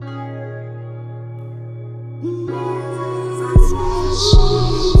Listen,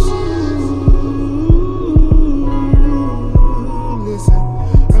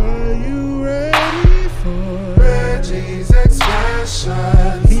 are you ready for Reggie's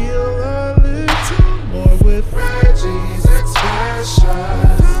Expressions? Heal a little more with Reggie's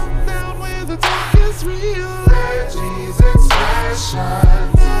Expressions. Calm down where the talk is real. Reggie's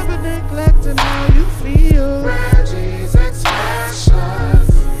Expressions. Never neglecting how you feel. Reggie's Expressions.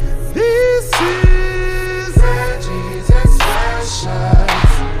 This is Reggie's Expressions.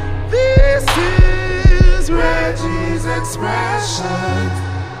 This is Reggie's Expressions.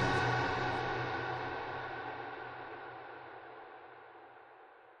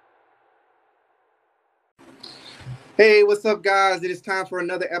 Hey, what's up, guys? It is time for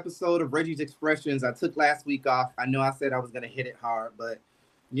another episode of Reggie's Expressions. I took last week off. I know I said I was going to hit it hard, but,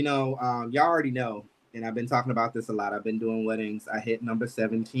 y'all already know, and I've been talking about this a lot. I've been doing weddings. I hit number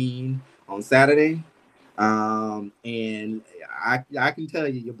 17 on Saturday, and I can tell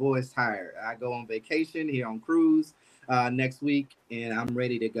you, your boy's tired. I go on vacation here on cruise next week, and I'm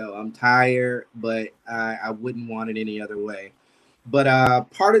ready to go. I'm tired, but I wouldn't want it any other way.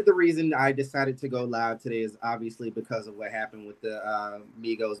 But part of the reason I decided to go live today is obviously because of what happened with the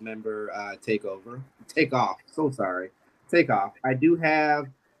Migos member takeoff. I do have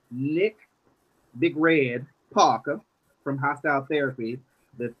Nick Big Red Parker from Hostile Therapy.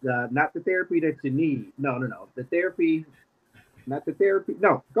 Not the therapy that you need. No. The therapy, not the therapy.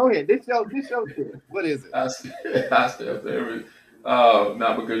 No, go ahead. This show shit. What is it? Hostile Therapy.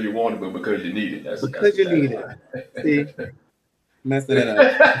 Not because you want it, but because you need it. That's you need it. See? Messing it up.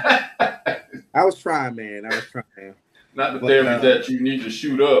 I was trying, man. Not the therapy that you need to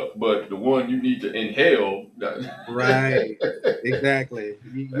shoot up, but the one you need to inhale. Right. Exactly.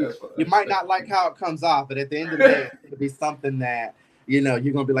 You might not like how it comes off, but at the end of the day, it's going to be something that, you're going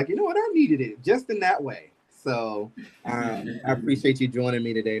to be like, you know what? I needed it just in that way. So I appreciate you joining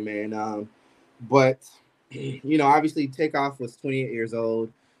me today, man. But, obviously Takeoff was 28 years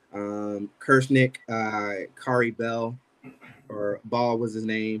old. Kershnick, Kari Bell, or Ball was his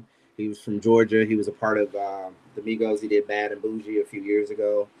name. He was from Georgia. He was a part of the Migos. He did Bad and Bougie a few years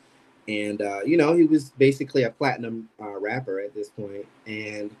ago. And, he was basically a platinum rapper at this point.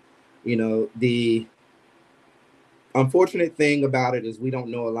 And, the unfortunate thing about it is we don't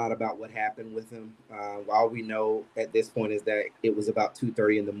know a lot about what happened with him. All we know at this point is that it was about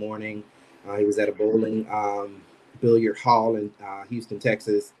 2:30 in the morning. He was at a bowling billiard hall in Houston,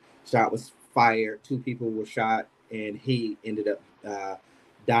 Texas. Shot was fired. 2 people were shot. And he ended up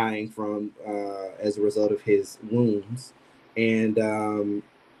dying from as a result of his wounds. And,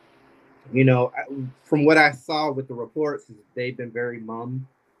 from what I saw with the reports, they've been very mum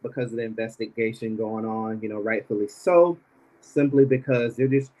because of the investigation going on, rightfully so, simply because they're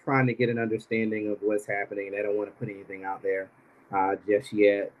just trying to get an understanding of what's happening. They don't want to put anything out there just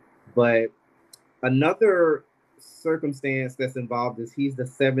yet. But another circumstance that's involved is he's the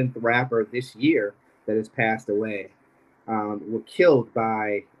 7th rapper this year that has passed away, were killed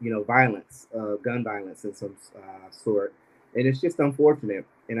by, violence, gun violence in some sort. And it's just unfortunate.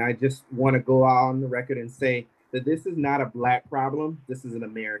 And I just want to go on the record and say that this is not a black problem. This is an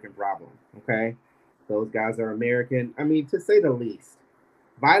American problem, okay? Those guys are American. I mean, to say the least,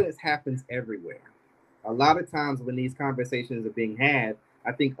 violence happens everywhere. A lot of times when these conversations are being had,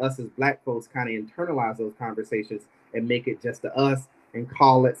 I think us as black folks kind of internalize those conversations and make it just to us and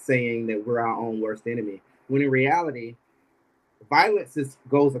call it saying that we're our own worst enemy. When in reality, violence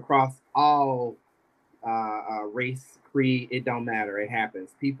goes across all race, creed, it don't matter. It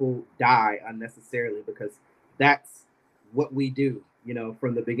happens. People die unnecessarily because that's what we do,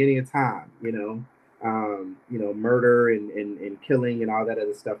 from the beginning of time, murder and killing and all that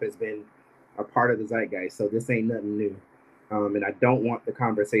other stuff has been a part of the zeitgeist. So this ain't nothing new. And I don't want the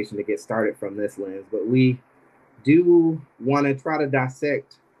conversation to get started from this lens, but we do want to try to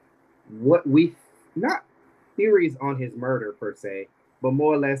dissect what not theories on his murder per se, but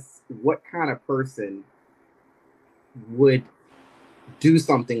more or less what kind of person would do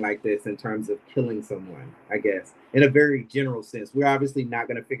something like this in terms of killing someone, I guess, in a very general sense. We're obviously not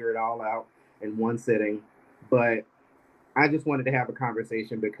going to figure it all out in one sitting, but I just wanted to have a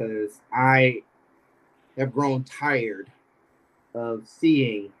conversation because I have grown tired of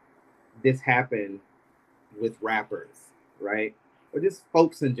seeing this happen with rappers, right? Or just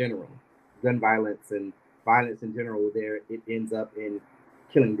folks in general. Gun violence and violence in general, it ends up in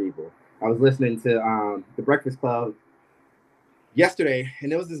killing people. I was listening to The Breakfast Club yesterday,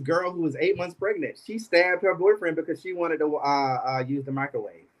 and there was this girl who was 8 months pregnant. She stabbed her boyfriend because she wanted to use the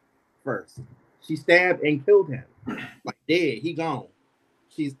microwave first. She stabbed and killed him. Like, dead, he gone.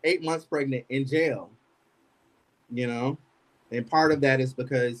 She's 8 months pregnant in jail you know, and part of that is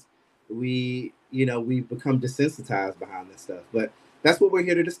because we've become desensitized behind this stuff. But that's what we're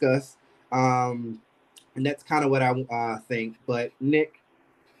here to discuss, and that's kind of what I think. But Nick,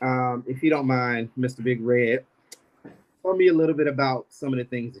 if you don't mind, Mr. Big Red, tell me a little bit about some of the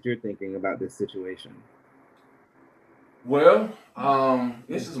things that you're thinking about this situation. Well,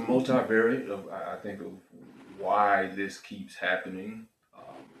 this is multivariate of I think of why this keeps happening.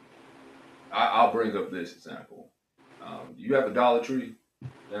 I'll bring up this example. You have a Dollar Tree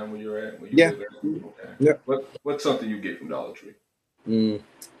down where you're at, where you Yeah. live at? Okay. Yeah. What's something you get from Dollar Tree?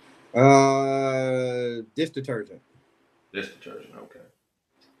 Dish detergent. Dish detergent. Okay.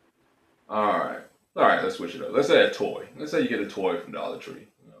 All right. All right. Let's switch it up. Let's say a toy. Let's say you get a toy from Dollar Tree.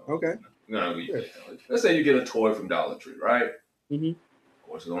 Okay. Let's say you get a toy from Dollar Tree, right? Mm-hmm. Of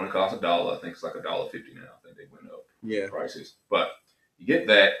course, it only costs $1. I think it's like $1.50 now. I think they went up. Yeah. Prices, but you get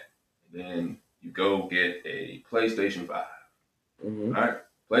that, then you go get a PlayStation 5. Mm-hmm. Right?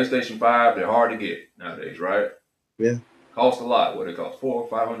 PlayStation 5, they're hard to get nowadays, right? Yeah. Cost a lot. What do they cost?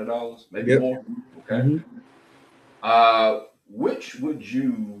 $400-$500, maybe more. Okay. Mm-hmm. Which would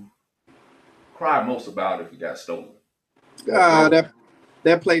you cry most about if it got stolen?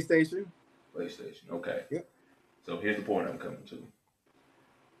 That PlayStation. PlayStation. Okay. Yep. So here's the point I'm coming to.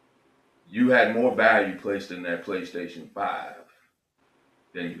 You had more value placed in that PlayStation 5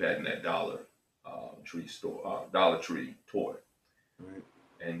 than you had in that Dollar Tree store, Dollar Tree toy. Right.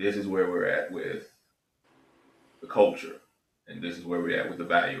 And this is where we're at with the culture, and this is where we're at with the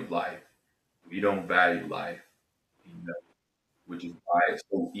value of life. We don't value life enough, which is why it's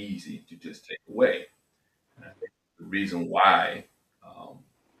so easy to just take away. And I think the reason why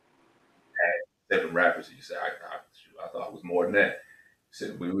had 7 rappers, you say, I thought it was more than that.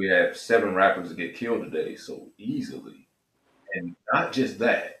 So we had 7 rappers that get killed today so easily. And not just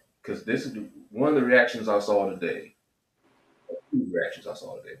that, because this is one of the reactions I saw today, 2 reactions I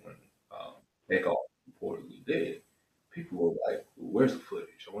saw today when Takeoff reportedly dead. People were like, where's the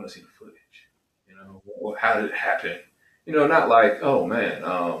footage? I want to see the footage. How did it happen? Not like, oh man,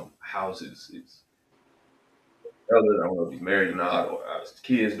 how's his brother, I don't know if he's married or not, or how his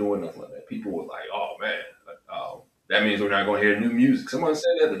kids doing, nothing like that. People were like, oh man, that means we're not going to hear new music. Someone said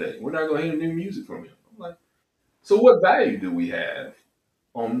the other day, we're not going to hear new music from him. I'm like, so what value do we have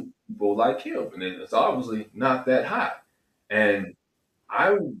on people like him? And it's obviously not that high. And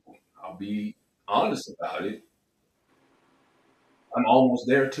I'll be honest about it. I'm almost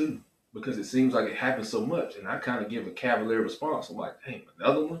there too, because it seems like it happens so much, and I kind of give a cavalier response. I'm like, "Hey,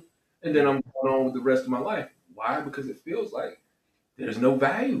 another one," and then I'm going on with the rest of my life. Why? Because it feels like there's no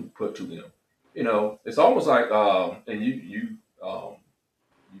value put to them. It's almost like, and you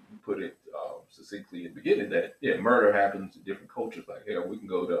put it succinctly at the beginning that murder happens in different cultures. Like, we can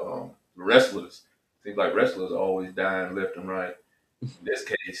go to the wrestlers. Seems like wrestlers are always dying left and right. In this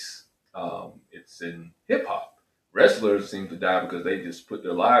case, it's in hip hop. Wrestlers seem to die because they just put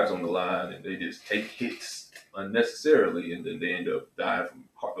their lives on the line and they just take hits unnecessarily, and then they end up dying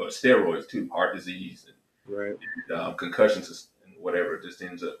from steroids too, heart disease, and concussions and whatever. It just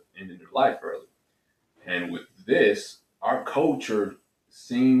ends up ending their life early. And with this, our culture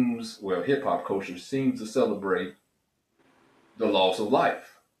hip hop culture seems to celebrate the loss of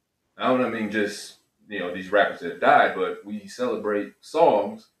life. I don't mean just these rappers that died, but we celebrate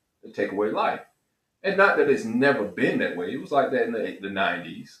songs that take away life. And not that it's never been that way. It was like that in the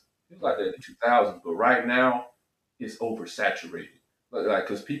 90s. It was like that in the 2000s. But right now, it's oversaturated. Like,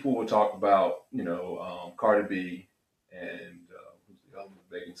 because people will talk about, Cardi B and who's the other one,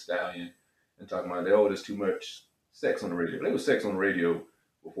 Megan Stallion, and talking about, there's too much sex on the radio. There was sex on the radio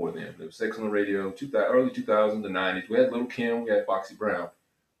before then. There was sex on the radio, early 2000s, the 90s. We had Lil' Kim, we had Foxy Brown.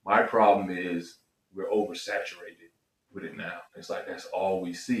 My problem is we're oversaturated with it now. It's like that's all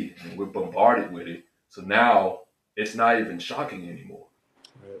we see, and we're bombarded with it. So now it's not even shocking anymore.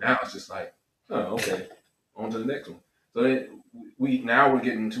 Right. Now it's just like, oh, okay, on to the next one. So we're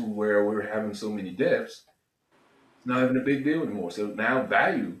getting to where we're having so many deaths. It's not even a big deal anymore. So now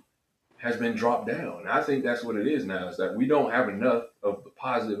value has been dropped down. And I think that's what it is now, is that we don't have enough of the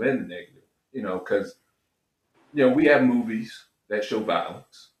positive and the negative, because, we have movies that show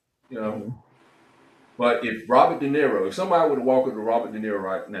violence, Mm-hmm. But if somebody were to walk up to Robert De Niro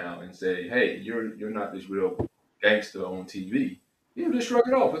right now and say, hey, you're not this real gangster on TV, he would just shrug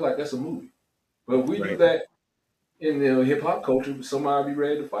it off. It's like, that's a movie. But if we do that in the hip hop culture, somebody would be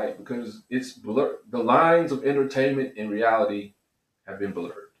ready to fight, because it's blurred. The lines of entertainment and reality have been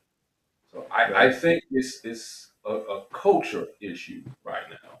blurred. So I think it's a culture issue right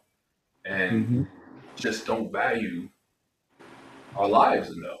now. And just don't value our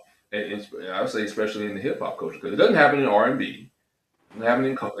lives enough. and I would say especially in the hip hop culture, because it doesn't happen in R&B, it doesn't happen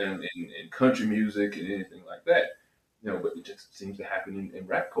in country music and anything like that. But it just seems to happen in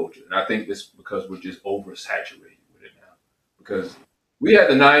rap culture, and I think it's because we're just oversaturated with it now. Because we had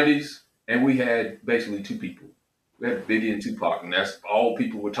the '90s, and we had basically two people. We had Biggie and Tupac, and that's all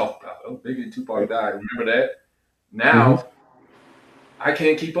people would talk about. Oh, Biggie and Tupac died. Remember that? Now I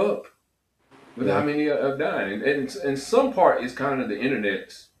can't keep up with how many are dying, and some part is kind of the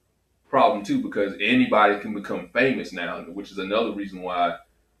internet's problem too, because anybody can become famous now, which is another reason why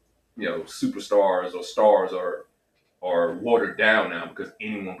superstars or stars are watered down now, because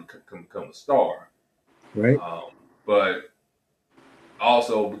anyone can become a star. Right. But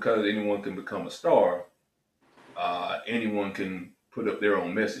also because anyone can become a star, anyone can put up their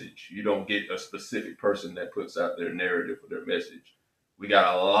own message. You don't get a specific person that puts out their narrative or their message. We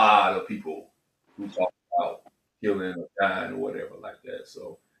got a lot of people who talk about killing or dying or whatever like that.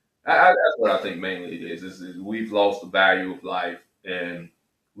 So that's what I think mainly it is we've lost the value of life, and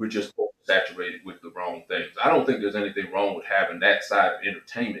we're just saturated with the wrong things. I don't think there's anything wrong with having that side of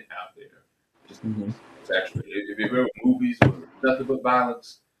entertainment out there. Just saturated. If you remember movies with nothing but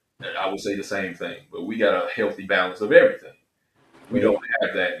violence, I would say the same thing. But we got a healthy balance of everything. We don't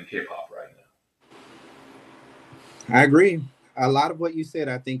have that in hip hop right now. I agree. A lot of what you said,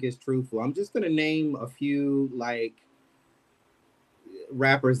 I think, is truthful. I'm just going to name a few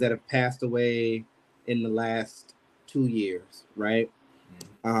rappers that have passed away in the last 2 years, right?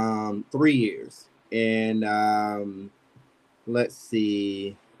 3 years. And let's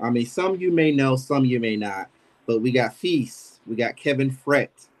see. I mean, some you may know, some you may not. But we got Feast. We got Kevin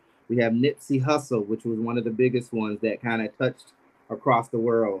Fret. We have Nipsey Hussle, which was one of the biggest ones that kind of touched across the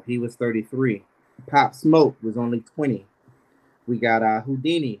world. He was 33. Pop Smoke was only 20. We got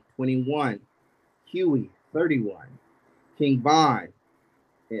Houdini, 21. Huey, 31. King Von,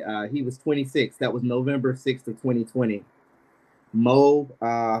 he was 26. That was November 6th of 2020. Mo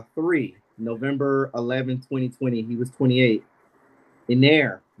 3, November 11, 2020. He was 28.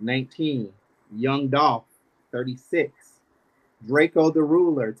 Inair, 19. Young Dolph, 36. Draco the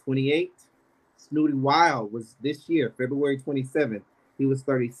Ruler, 28. Snooty Wild was this year, February 27th. He was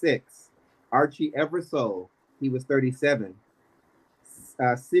 36. Archie Eversole, he was 37.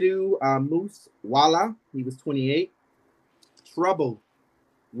 Sidhu Moose Wala, he was 28. Trouble,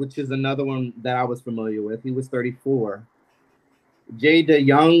 which is another one that I was familiar with, he was 34. Jada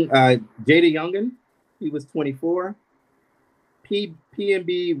Youngin, he was 24.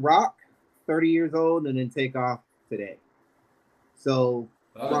 PNB Rock, 30 years old, and then take off today. So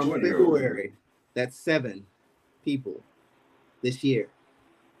from February, that's 7 people this year.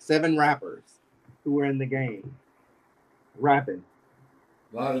 7 rappers who were in the game rapping.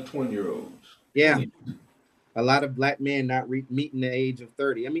 A lot of 20-year-olds. Yeah. A lot of black men not meeting the age of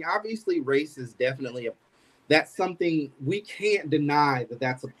 30. I mean, obviously, race is definitely that's something we can't deny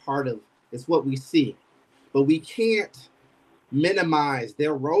that's a part of. It's what we see. But we can't minimize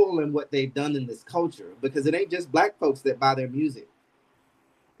their role in what they've done in this culture, because it ain't just black folks that buy their music.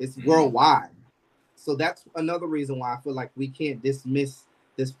 It's worldwide. So that's another reason why I feel like we can't dismiss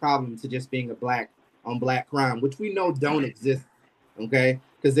this problem to just being a black on black crime, which we know don't exist. Okay,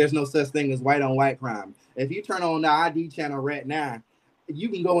 because there's no such thing as white on white crime. If you turn on the ID channel right now, you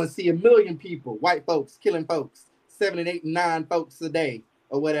can go and see 1 million people, white folks killing folks, 7 and 8 and 9 folks a day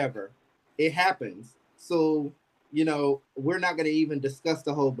or whatever. It happens. So, we're not going to even discuss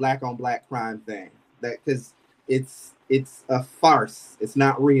the whole black on black crime thing, because it's a farce. It's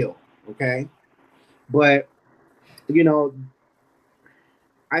not real. Okay, but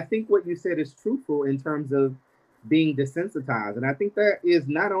I think what you said is truthful in terms of being desensitized. And I think that is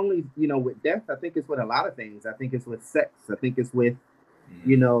not only, with death, I think it's with a lot of things. I think it's with sex. I think it's with,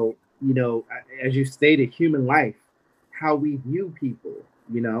 as you stated, human life, how we view people,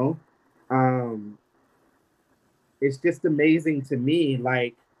 it's just amazing to me.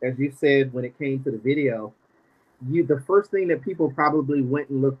 Like, as you said, when it came to the video, the first thing that people probably went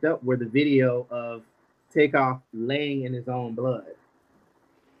and looked up were the video of Takeoff laying in his own blood.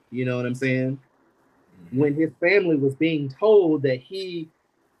 You know what I'm saying? When his family was being told that he,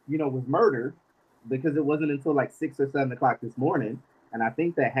 was murdered, because it wasn't until like 6 or 7 o'clock this morning. And I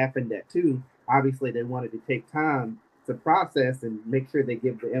think that happened at 2. Obviously, they wanted to take time to process and make sure they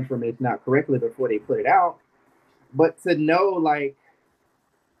give the information out correctly before they put it out. But to know like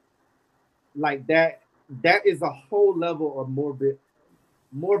that is a whole level of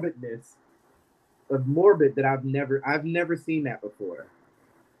morbidness of morbid that I've never seen that before,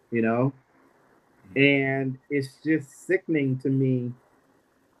 And it's just sickening to me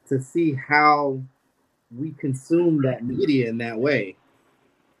to see how we consume that media in that way.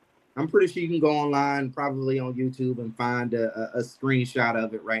 I'm pretty sure you can go online, probably on YouTube, and find a screenshot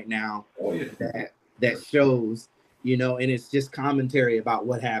of it right now. Oh yeah. That shows, and it's just commentary about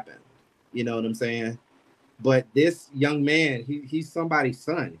what happened. You know what I'm saying? But this young man, he's somebody's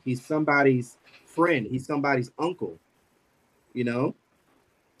son. He's somebody's friend. He's somebody's uncle.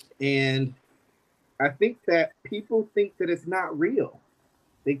 And I think that people think that it's not real.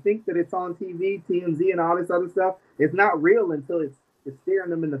 They think that it's on TV, TMZ, and all this other stuff. It's not real until it's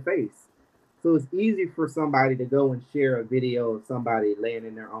staring them in the face. So it's easy for somebody to go and share a video of somebody laying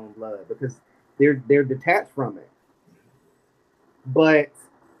in their own blood because they're detached from it. But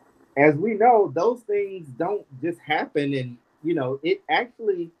as we know, those things don't just happen, and it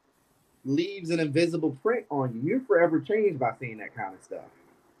actually leaves an invisible print on you. You're forever changed by seeing that kind of stuff.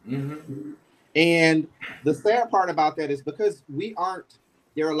 Mm-hmm. And the sad part about that is because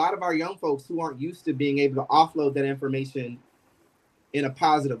there are a lot of our young folks who aren't used to being able to offload that information in a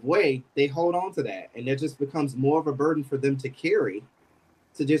positive way. They hold on to that, and it just becomes more of a burden for them to carry,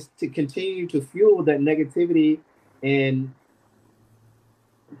 to continue to fuel that negativity and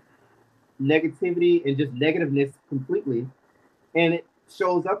just negativeness completely. And it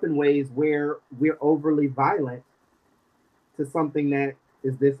shows up in ways where we're overly violent to something that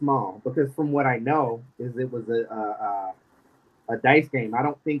is this small. Because from what I know is it was a dice game. I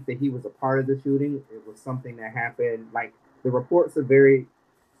don't think that he was a part of the shooting. It was something that happened. Like, the reports are very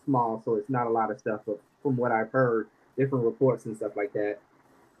small, so it's not a lot of stuff. But from what I've heard, different reports and stuff like that,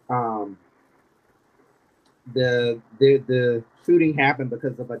 the shooting happened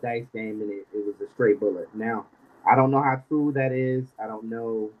because of a dice game, and it was a stray bullet. Now, I don't know how true that is. I don't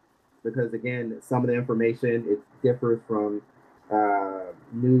know, because again, some of the information, it differs from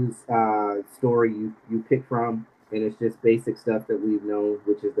news story you pick from, and it's just basic stuff that we've known,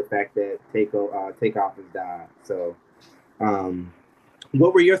 which is the fact that Takeoff has died. So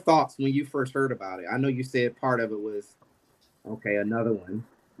what were your thoughts when you first heard about it? I know you said part of it was, okay, another one,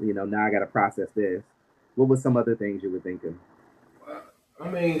 now I got to process this. What were some other things you were thinking? I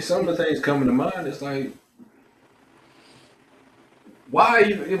mean, some of the things coming to mind is like, why?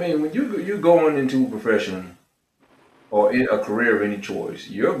 When you're going into a profession or in a career of any choice,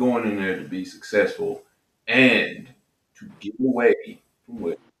 you're going in there to be successful and to get away from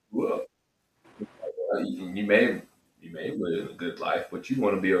what you grew up. You may live a good life, but you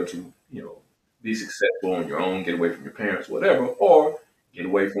want to be able to, be successful on your own, get away from your parents, whatever, or get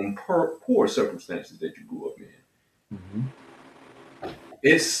away from poor circumstances that you grew up in. Mm-hmm.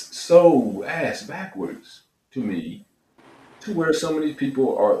 It's so ass backwards to me, to where some of these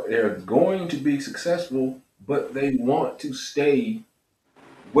people they're going to be successful, but they want to stay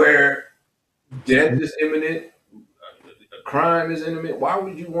where death is imminent, crime is imminent. Why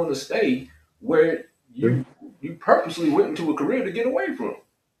would you want to stay where you purposely went into a career to get away from?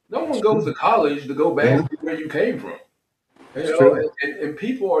 No one goes to college to go back to where you came from. And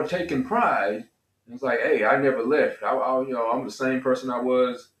people are taking pride. It's like, hey, I never left. I'm the same person I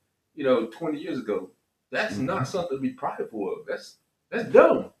was, 20 years ago. That's not something to be prideful of. That's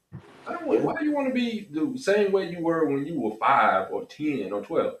dumb. Why do you want to be the same way you were when you were 5 or 10 or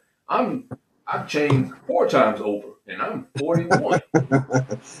 12? I've changed 4 times over, and I'm 41.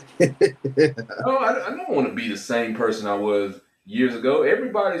 I don't want to be the same person I was years ago.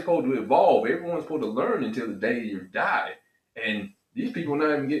 Everybody's supposed to evolve. Everyone's supposed to learn until the day you die. And these people are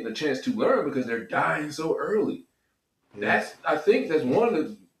not even getting a chance to learn because they're dying so early. I think that's one of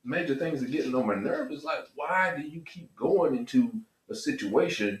the major things that getting on my nerves is like, why do you keep going into a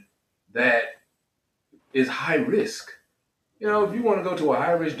situation that is high risk? If you want to go to a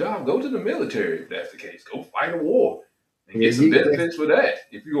high risk job, go to the military if that's the case. Go fight a war and get some benefits for that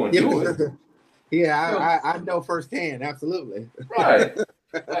if you're going to do it. Yeah, I know firsthand. Absolutely. Right.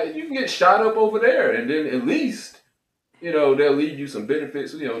 You can get shot up over there, and then at least, they'll leave you some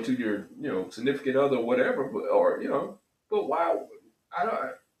benefits, to your, significant other or whatever. But why?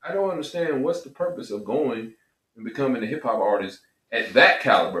 I don't understand what's the purpose of going and becoming a hip hop artist at that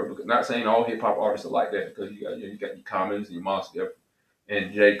caliber. Because not saying all hip hop artists are like that, because you got your Commons and your Mos Def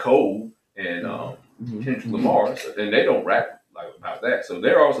and J. Cole and Kendrick Lamar, and they don't rap like about that. So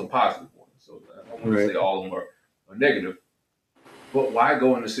there are some positive ones. So I don't want to say all of them are negative. But why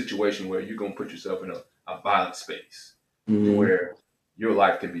go in a situation where you're going to put yourself in a violent space where your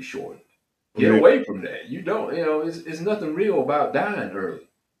life can be shortened? Get away from that. You don't, it's nothing real about dying early.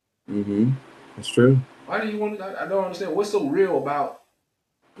 Mm-hmm. That's true. Why do you want to? I don't understand. What's so real about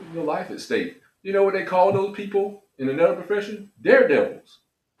putting your life at stake? You know what they call those people in another profession? Daredevils.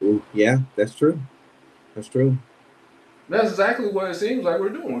 Ooh, yeah, that's true. That's true. That's exactly what it seems like we're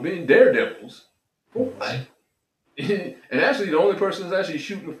doing. We're being daredevils. For what? And actually, the only person that's actually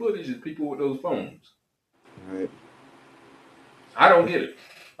shooting the footage is people with those phones. Right. I don't get it.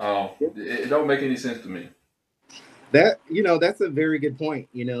 It don't make any sense to me. That's a very good point.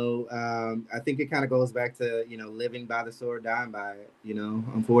 I think it kind of goes back to living by the sword, dying by it.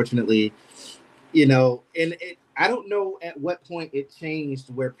 Unfortunately, and I don't know at what point it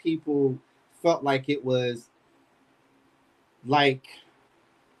changed where people felt like it was like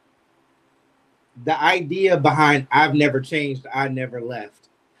the idea behind "I've never changed, I never left."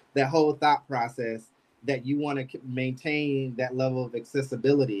 That whole thought process that you want to maintain that level of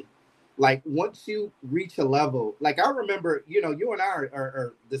accessibility. Like once you reach a level, like I remember, you and I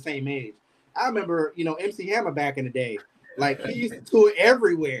are the same age. I remember, MC Hammer back in the day. Like he used to tour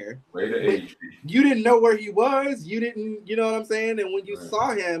everywhere. Way to age. You didn't know where he was. You didn't, you know what I'm saying? And when you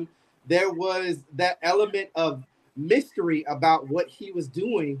saw him, there was that element of mystery about what he was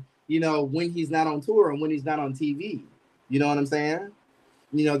doing, when he's not on tour and when he's not on TV. You know what I'm saying?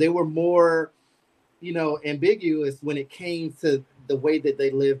 They were more, ambiguous when it came to the way that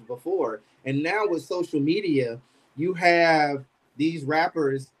they lived before. And now with social media, you have these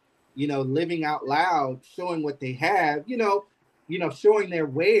rappers, living out loud, showing what they have, showing their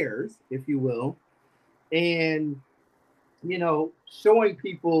wares, if you will, and showing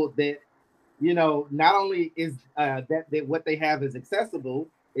people that not only is that what they have is accessible,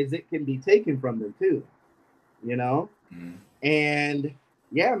 is it can be taken from them too, Mm-hmm. and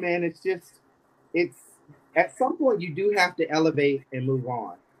yeah, man, it's at some point you do have to elevate and move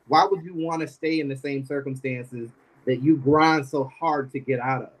on. Why would you want to stay in the same circumstances that you grind so hard to get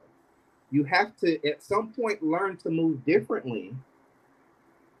out of? You have to at some point learn to move differently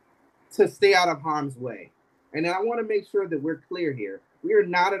to stay out of harm's way. And then I want to make sure that we're clear here. We are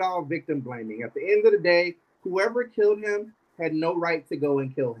not at all victim blaming. At the end of the day, whoever killed him had no right to go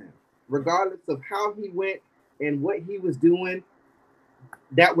and kill him. Regardless of how he went and what he was doing,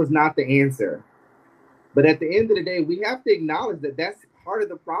 that was not the answer. But at the end of the day, we have to acknowledge that that's part of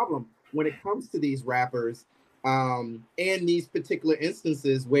the problem when it comes to these rappers and these particular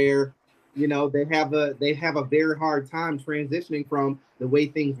instances where they have a very hard time transitioning from the way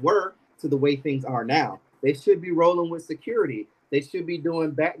things were to the way things are now. They should be rolling with security. They should be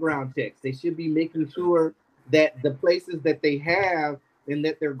doing background checks. They should be making sure that the places that they have and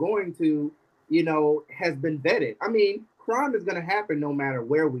that they're going to, has been vetted. I mean, crime is going to happen no matter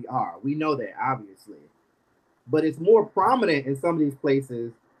where we are. We know that, obviously. But it's more prominent in some of these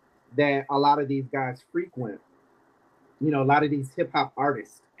places that a lot of these guys frequent. A lot of these hip hop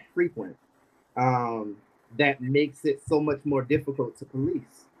artists frequent. That makes it so much more difficult to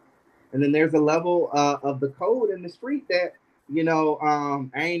police. And then there's a level of the code in the street that, I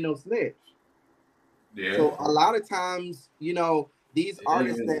ain't no snitch. Yeah. So a lot of times, these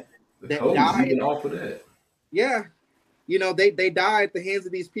artists that die off of that. Yeah. They die at the hands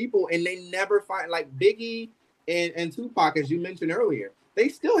of these people and they never find, like Biggie and Tupac, as you mentioned earlier, they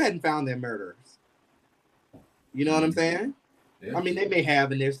still hadn't found their murderers. You know what I'm saying? Yeah. I mean, they may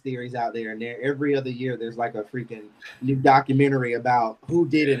have, and there's theories out there, and every other year there's like a freaking new documentary about who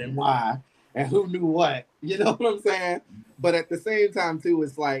did it and why and who knew what. You know what I'm saying? But at the same time, too,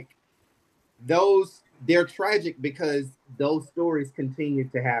 it's like they're tragic because those stories continue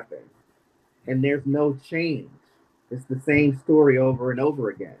to happen, and there's no change. It's the same story over and over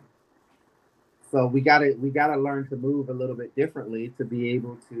again. So we gotta learn to move a little bit differently to be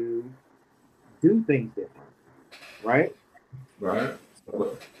able to do things different, right? Right.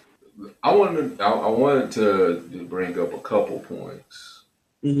 I wanted to bring up a couple points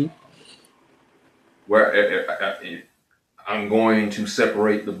where I'm going to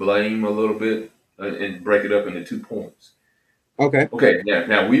separate the blame a little bit and break it up into 2 points. Okay.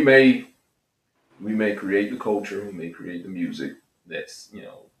 Now we may create the culture, we may create the music that's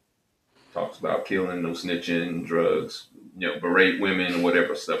talks about killing, no snitching, drugs, berate women,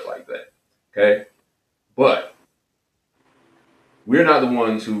 whatever, stuff like that. Okay, but we're not the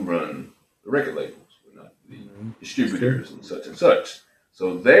ones who run the record labels. We're not the distributors and such.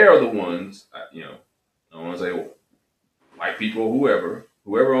 So they are the ones, I want to say white people,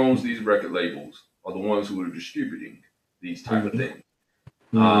 whoever owns these record labels are the ones who are distributing these type of things.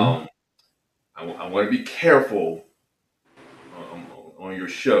 I want to be careful on your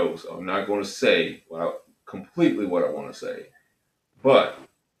show, so I'm not going to say completely what I want to say, but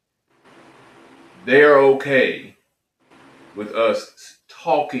they're okay with us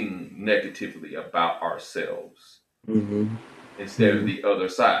talking negatively about ourselves instead of the other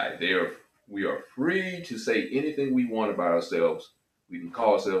side. We are free to say anything we want about ourselves. We can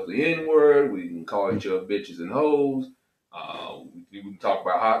call ourselves the N-word. We can call each other bitches and hoes. We can talk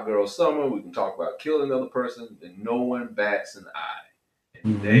about Hot Girl Summer. We can talk about killing another person, and no one bats an eye.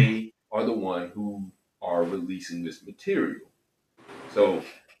 And they are the one who are releasing this material. So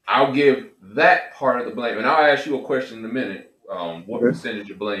I'll give that part of the blame, and I'll ask you a question in a minute. What percentage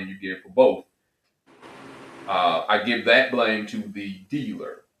of blame you give for both? I give that blame to the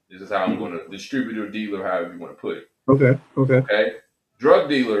dealer. This is how I'm going to distributor, dealer, however you want to put it. Okay. Drug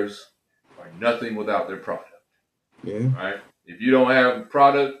dealers are nothing without their product. Yeah. Right. If you don't have a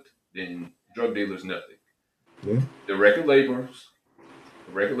product, then drug dealers nothing. Yeah. The record labels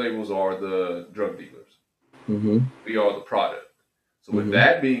are the drug dealers. Mm-hmm. We are the product. So with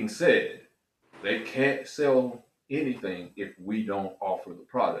that being said, they can't sell anything if we don't offer the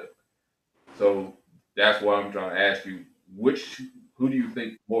product. So that's why I'm trying to ask you, who do you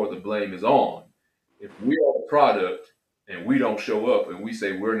think more of the blame is on? If we are the product and we don't show up and we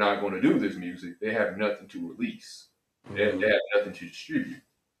say we're not going to do this music, they have nothing to release. They have nothing to distribute.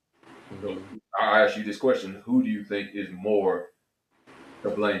 So I'll ask you this question: who do you think is more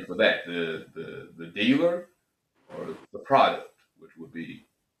to blame for that? The dealer or the product, which would be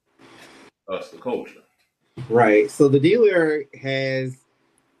us, the culture? Right. So the dealer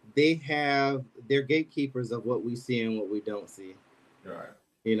they have they're gatekeepers of what we see and what we don't see. Right.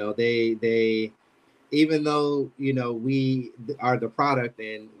 You know, they even though, you know, we are the product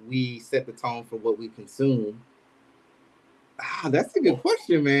and we set the tone for what we consume. That's a good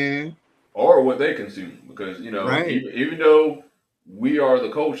question, man. Or what they consume, because, you know, right. even though we are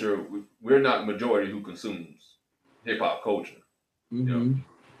the culture, we're not the majority who consumes hip hop culture. You know?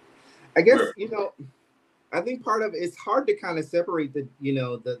 I guess, you know, I think part of it's hard to kind of separate the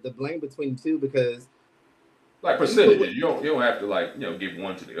blame between the two, because like percentages, you don't have to, like, you know, give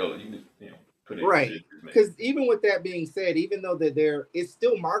one to the other. You just, you know, put it right. Because even with that being said, even though that it's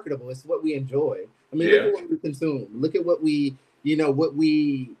still marketable, it's what we enjoy. I mean, look at what we consume. Look at what we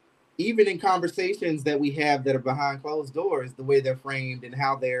even in conversations that we have that are behind closed doors, the way they're framed and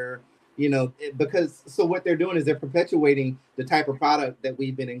how they're, you know, so what they're doing is they're perpetuating the type of product that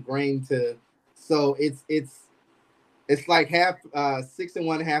we've been ingrained to. So it's like half 6 in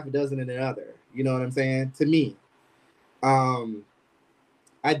one, half a dozen in another. You know what I'm saying? To me,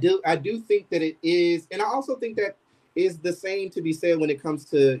 I do think that it is, and I also think that is the same to be said when it comes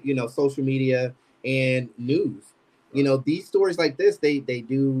to, you know, social media and news. You know, these stories like this, they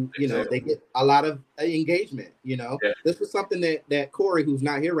do, you know, they get a lot of engagement. You know, this was something that Corey, who's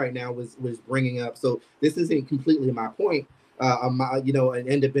not here right now, was bringing up. So this isn't completely my point, my, you know, an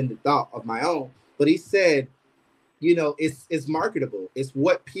independent thought of my own. But he said, you know, it's marketable. It's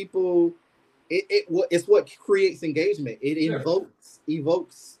what people, it's what creates engagement. It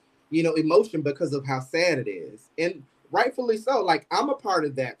evokes, you know, emotion because of how sad it is, and rightfully so. Like, I'm a part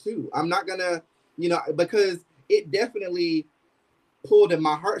of that too. I'm not gonna, you know, because it definitely pulled at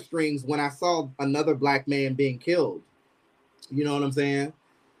my heartstrings when I saw another Black man being killed. You know what I'm saying?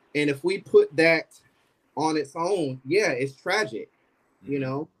 And if we put that on its own, yeah, it's tragic, you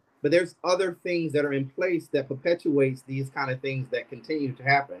know, but there's other things that are in place that perpetuates these kind of things that continue to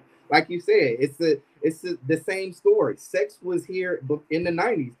happen. Like you said, it's the same story. Sex was here in the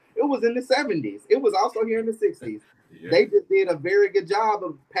 90s. It was in the 70s. It was also here in the 60s. They just did a very good job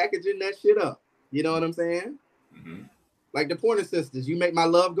of packaging that shit up. You know what I'm saying? Like the Pointer Sisters, "You Make My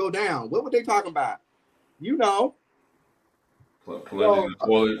Love Go Down." What were they talking about? You know. The toilet.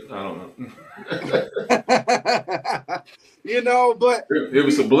 I don't know. You know, but it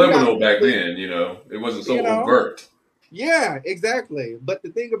was subliminal back then. You know, it wasn't so overt. Yeah, exactly. But the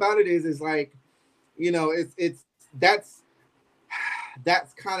thing about it is like, you know, that's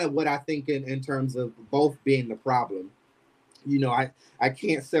kind of what I think in terms of both being the problem. You know, I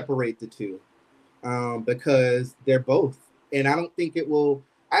can't separate the two. Because they're both, and I don't think it will.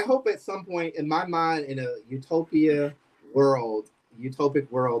 I hope at some point in my mind, in a utopic world,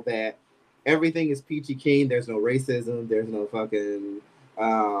 that everything is peachy keen. There's no racism. There's no fucking,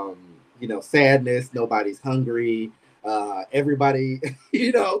 you know, sadness. Nobody's hungry. Everybody,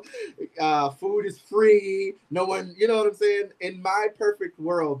 you know, food is free. No one, you know what I'm saying? In my perfect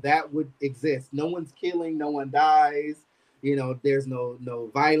world, that would exist. No one's killing. No one dies. You know, there's no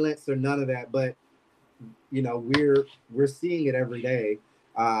violence or none of that. But you know, we're seeing it every day.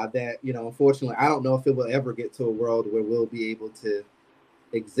 That, you know, unfortunately, I don't know if it will ever get to a world where we'll be able to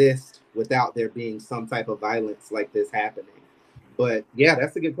exist without there being some type of violence like this happening. But yeah,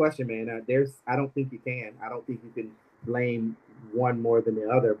 that's a good question, man. I don't think you can. I don't think you can blame one more than the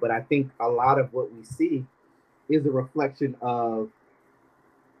other. But I think a lot of what we see is a reflection of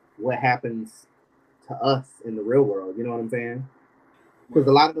what happens to us in the real world. You know what I'm saying? Because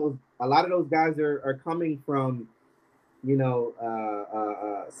a lot of those guys are coming from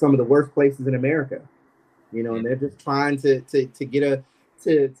some of the worst places in America, and they're just trying to get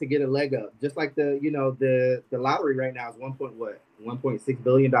a leg up. Just like the lottery right now is $1.6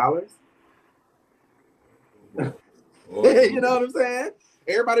 billion. You know what I'm saying?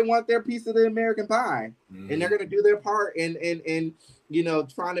 Everybody wants their piece of the American pie, and they're going to do their part and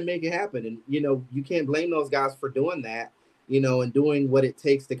trying to make it happen. And you can't blame those guys for doing that, and doing what it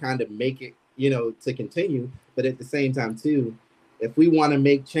takes to kind of make it, to continue. But at the same time, too, if we want to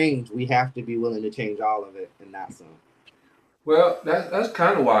make change, we have to be willing to change all of it and not some. Well, that's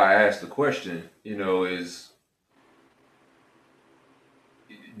kind of why I asked the question. Is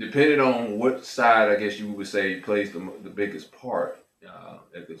depending on what side, I guess you would say, plays the biggest part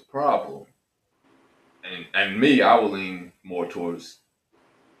at this problem. And me, I will lean more towards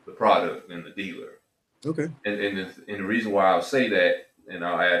the product than the dealer. Okay. And the reason why I'll say that, and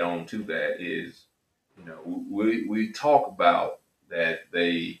I'll add on to that, is, we talk about that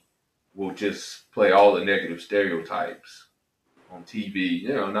they will just play all the negative stereotypes on TV,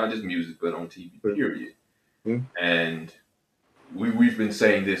 not just music, but on TV, period. Mm-hmm. And we've been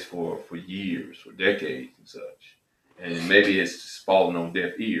saying this for years, for decades and such. And maybe it's just falling on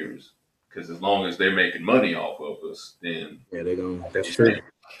deaf ears, because as long as they're making money off of us, then yeah, they're going. That's true.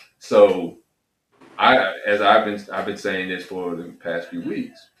 So I've been saying this for the past few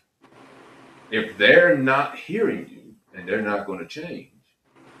weeks. If they're not hearing you and they're not going to change,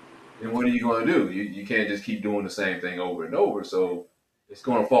 then what are you going to do? You can't just keep doing the same thing over and over. So it's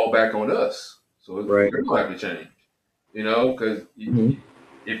going to fall back on us. So we're going to have to change. Because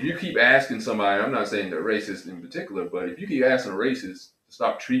if you keep asking somebody, I'm not saying they're racist in particular, but if you keep asking a racist to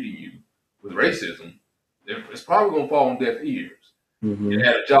stop treating you with racism, it's probably going to fall on deaf ears. Mm-hmm. And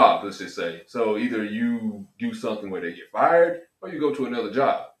at a job, let's just say. So either you do something where they get fired, or you go to another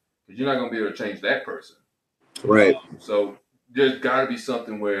job, because you're not going to be able to change that person. Right. So there's got to be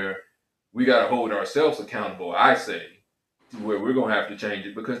something where we got to hold ourselves accountable, I say, to where we're going to have to change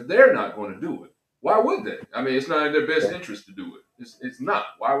it, because they're not going to do it. Why would they? I mean, it's not in their best interest to do it. It's not.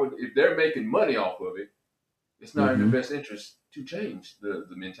 Why would, if they're making money off of it, it's not in their best interest to change the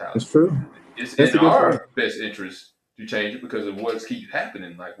mentality. That's true. It's in our best interest to change it because of what keeps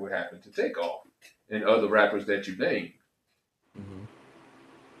happening, like what happened to Takeoff and other rappers that you named. Mm-hmm.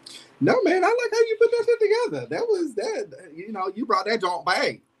 No, man, I like how you put that shit together. That was that. You brought that joint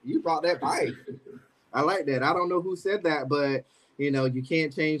back. You brought that back. I like that. I don't know who said that, but you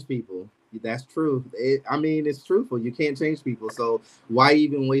can't change people. That's true. It's truthful. You can't change people. So why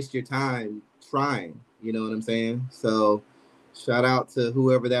even waste your time trying? You know what I'm saying? So shout out to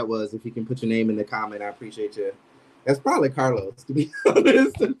whoever that was. If you can put your name in the comment, I appreciate you. That's probably Carlos, to be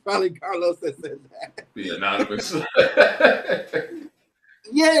honest. It's probably Carlos that said that. Be anonymous.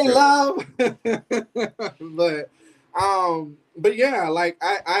 Yay, love. But yeah, like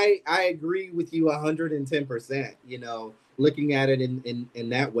I agree with you 110%. Looking at it in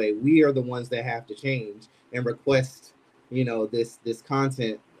that way, we are the ones that have to change and request, this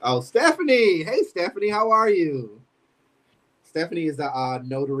content. Oh, Stephanie. Hey, Stephanie, how are you? Stephanie is a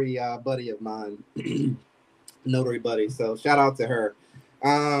notary buddy of mine. Notary buddy. So shout out to her.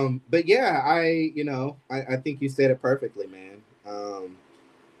 But yeah, I think you said it perfectly, man.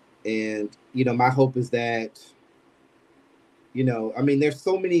 And my hope is that, there's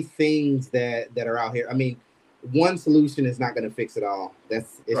so many things that are out here. One solution is not going to fix it all.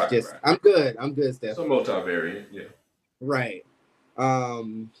 Right. I'm good, Steph. So multivariate, yeah. Right.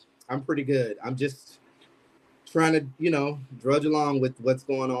 I'm pretty good. I'm just trying to, drudge along with what's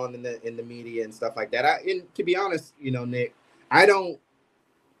going on in the media and stuff like that. And to be honest, Nick, I don't.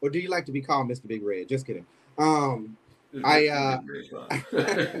 Or do you like to be called Mr. Big Red? Just kidding.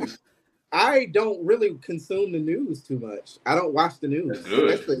 I don't really consume the news too much. I don't watch the news,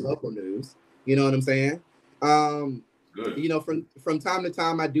 especially local news. You know what I'm saying? Good. From time to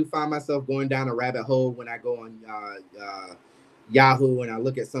time, I do find myself going down a rabbit hole when I go on Yahoo and I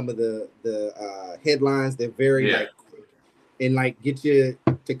look at some of the headlines. They're very get you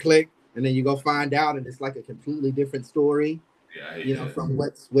to click, and then you go find out, and it's like a completely different story. Yeah, from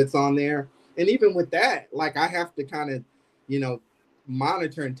what's on there. And even with that, like I have to kind of,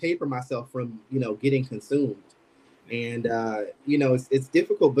 monitor and taper myself from, getting consumed. And, it's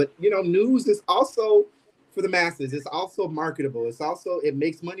difficult, but, news is also for the masses. It's also marketable. It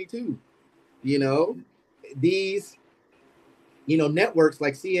makes money too. These, networks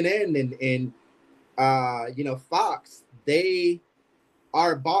like CNN and Fox, they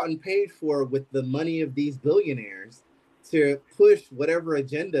are bought and paid for with the money of these billionaires to push whatever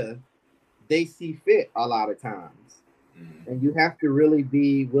agenda they see fit a lot of times. And you have to really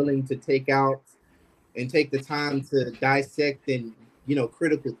be willing to take out, and take the time to dissect and, you know,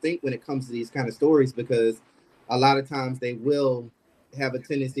 critical think when it comes to these kind of stories, because a lot of times they will have a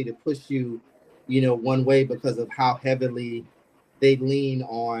tendency to push you, you know, one way because of how heavily they lean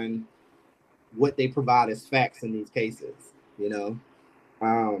on what they provide as facts in these cases, you know.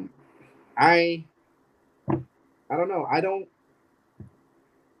 I don't know. I don't.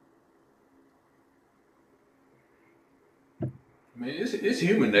 I mean, it's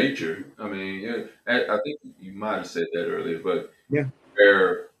human nature. I mean, yeah, I think you might have said that earlier, but Yeah.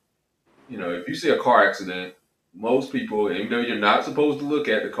 where, you know, if you see a car accident, most people, even though you're not supposed to look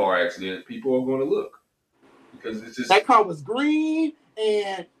at the car accident, people are going to look because it's just That car was green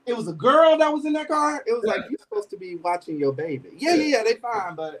and it was a girl that was in that car. It was Yeah. like, you're supposed to be watching your baby. Yeah, they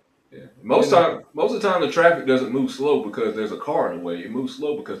fine, but yeah. Most of the time, the traffic doesn't move slow because there's a car in the way. It moves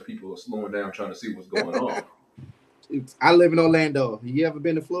slow because people are slowing down trying to see what's going on. I live in Orlando. You ever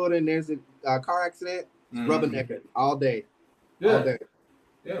been to Florida and there's a car accident? It's rubbernecking all day. Yeah. All day.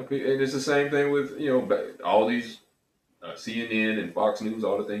 Yeah, and it's the same thing with, you know, all these CNN and Fox News,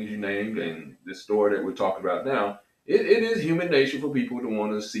 all the things you named, and this story that we're talking about now. It is human nature for people to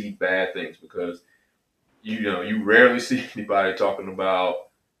want to see bad things because, you know, you rarely see anybody talking about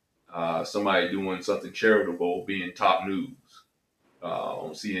somebody doing something charitable being top news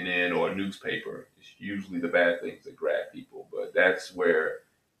on CNN or a newspaper. It's usually the bad things that grab people, but that's where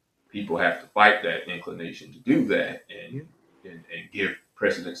people have to fight that inclination to do that and give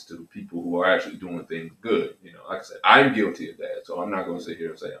precedence to the people who are actually doing things good. You know, like I said, I'm guilty of that, so I'm not going to sit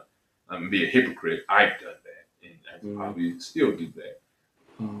here and say I'm going to be a hypocrite. I've done that, and I probably still do that.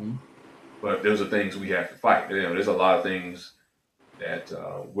 But those are things we have to fight. You know, there's a lot of things that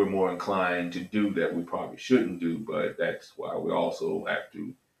we're more inclined to do that we probably shouldn't do, but that's why we also have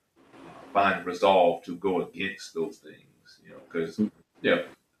to find resolve to go against those things. You know, because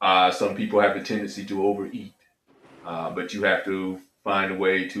some people have the tendency to overeat, but you have to find a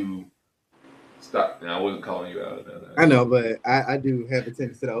way to stop. And I wasn't calling you out. I know, but I do have a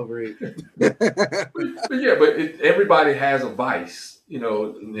tendency to overeat. but everybody has a vice, you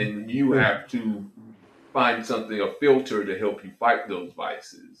know, and you have to find something, a filter to help you fight those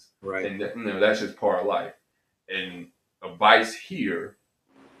vices. Right. And you know, that's just part of life. And a vice here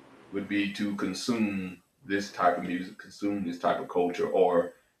would be to consume this type of music, consume this type of culture,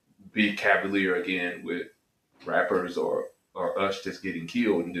 or be cavalier again with rappers or us just getting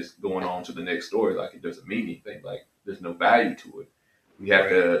killed and just going on to the next story like it doesn't mean anything, like there's no value to it. We have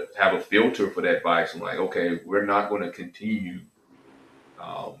to have a filter for that vice and like, okay, we're not going to continue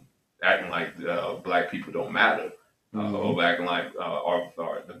acting like black people don't matter, or acting like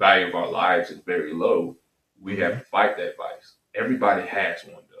the value of our lives is very low. We have to fight that vice. Everybody has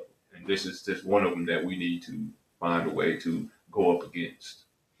one though, and this is just one of them that we need to find a way to go up against.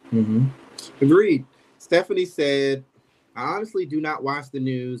 Agreed. Stephanie said, I honestly do not watch the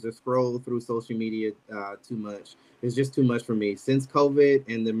news or scroll through social media too much. It's just too much for me. Since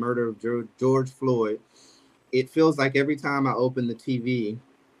COVID and the murder of George Floyd, it feels like every time I open the TV,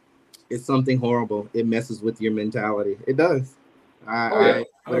 it's something horrible. It messes with your mentality. It does. I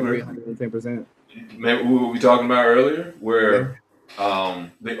agree 110%. Remember what we were talking about earlier, where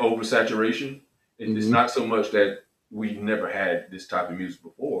the oversaturation, it's not so much that we never had this type of music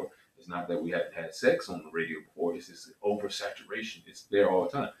before. It's not that we hadn't had sex on the radio before. It's just oversaturation. It's there all the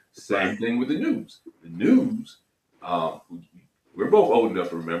time. Same thing with the news. The news, we're both old enough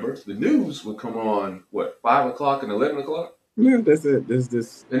to remember, the news would come on, 5 o'clock and 11 o'clock? Yeah, that's it. There's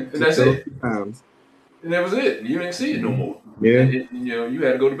this. And that's it. Times. And that was it. You didn't see it no more. Yeah. And you know, you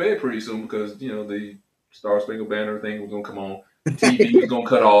had to go to bed pretty soon because, you know, the Star Spangled Banner thing was going to come on. TV was going to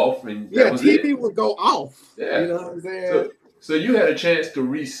cut off. And that was TV it. would go off. Yeah. You know what I'm saying? So you had a chance to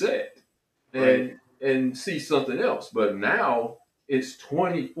reset and see something else. But now it's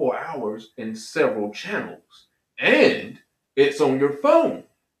 24 hours and several channels. And it's on your phone.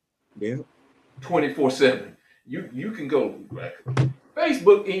 Yeah. 24/7. You can go back.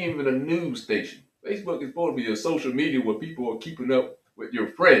 Facebook ain't even a news station. Facebook is supposed to be a social media where people are keeping up with your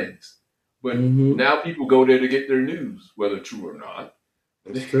friends. But now people go there to get their news, whether true or not.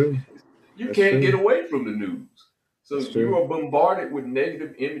 That's true. You can't get away from the news. So you are bombarded with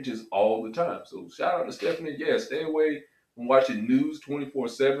negative images all the time. So shout out to Stephanie. Yeah, stay away from watching news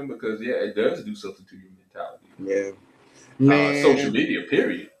 24/7 because it does do something to your mentality. Yeah. Man. Social media,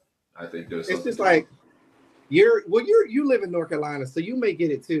 period. I think does something. It's just like you live in North Carolina, so you may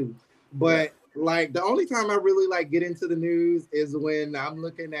get it too. But like the only time I really like get into the news is when I'm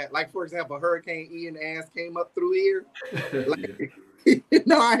looking at, like, for example, Hurricane Ian ass came up through here. Like,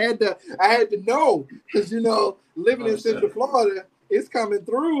 I had to know because living in Central Florida, it's coming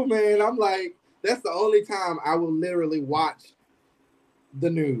through, man. I'm like, That's the only time I will literally watch the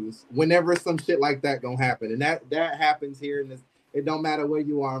news whenever some shit like that gonna happen, and that happens here in this. It don't matter where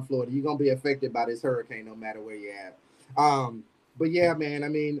you are in Florida, you're gonna be affected by this hurricane no matter where you're at. But yeah, man, I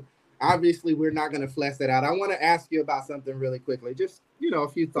mean, obviously we're not gonna flesh that out. I want to ask you about something really quickly, just a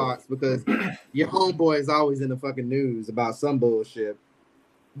few thoughts, because your homeboy is always in the fucking news about some bullshit.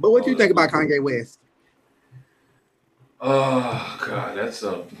 But what do you think about Kanye West? Oh God, that's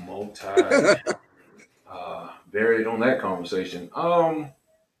a multi buried on that conversation. My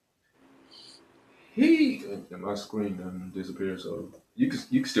screen done disappeared, so you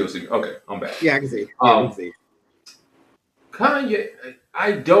can still see me. Okay, I'm back. Yeah, I can see. Yeah, we can see. Kanye,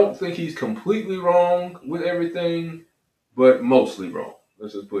 I don't think he's completely wrong with everything, but mostly wrong.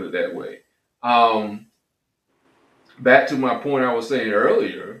 Let's just put it that way. Back to my point I was saying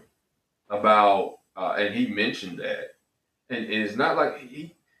earlier about, and he mentioned that, and it's not like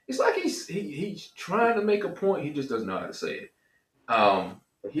it's like he's trying to make a point. He just doesn't know how to say it.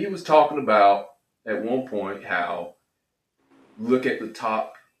 He was talking about at one point how look at the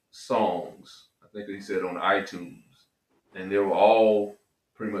top songs. I think he said on iTunes, and they were all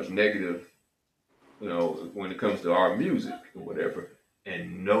pretty much negative, when it comes to our music or whatever,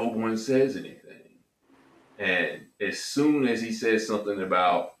 and no one says anything. And as soon as he says something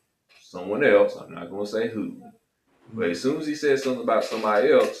about someone else, I'm not going to say who, but as soon as he said something about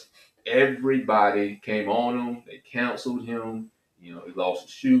somebody else, everybody came on him. They canceled him. He lost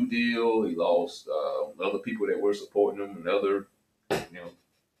a shoe deal. He lost other people that were supporting him and other,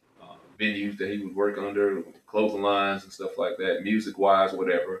 venues that he would work under, clothing lines and stuff like that, music-wise,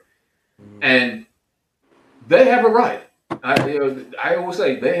 whatever. And they have a right. I always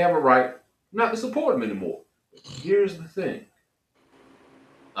say they have a right not to support him anymore. Here's the thing.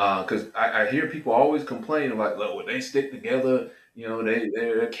 Because I hear people always complain about, look, when they stick together,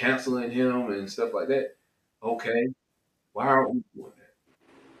 they're canceling him and stuff like that. Okay, why aren't we doing that?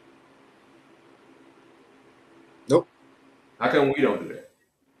 Nope. How come we don't do that?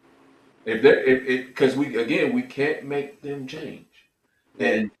 Because we can't make them change,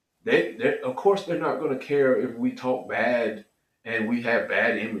 and they of course they're not going to care if we talk bad and we have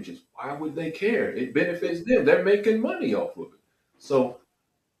bad images. Why would they care? It benefits them. They're making money off of it. So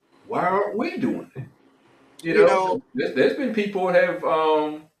why aren't we doing it? There's been people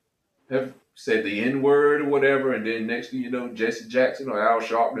have said the N-word or whatever, and then next thing you know, Jesse Jackson or Al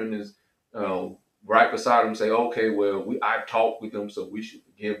Sharpton is right beside him, say, okay, well, I've talked with them, so we should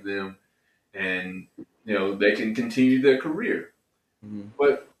forgive them, and they can continue their career. Mm-hmm.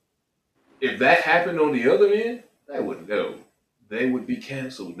 But if that happened on the other end, that wouldn't go. They would be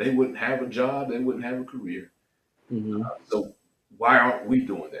canceled. They wouldn't have a job. They wouldn't have a career. Mm-hmm. So why aren't we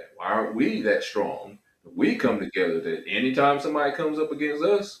doing that? Why aren't we that strong? We come together that anytime somebody comes up against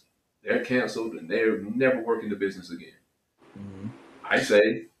us, they're canceled and they're never working the business again. Mm-hmm. I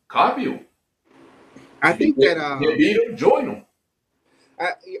say copy them. I think that beat them, join them.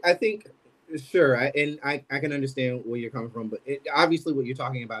 I think sure, I can understand where you're coming from, but obviously what you're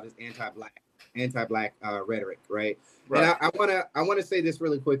talking about is anti-black rhetoric, right? Right. And I wanna say this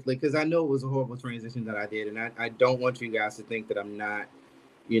really quickly because I know it was a horrible transition that I did, and I don't want you guys to think that I'm not,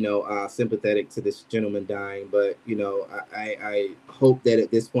 sympathetic to this gentleman dying, but I hope that at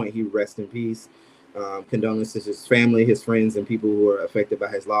this point he rests in peace. Condolences to his family, his friends, and people who are affected by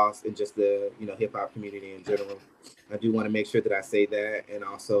his loss, and just the hip hop community in general. I do want to make sure that I say that, and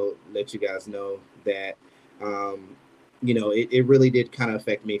also let you guys know that it really did kind of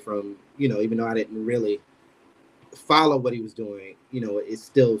affect me from even though I didn't really follow what he was doing, it's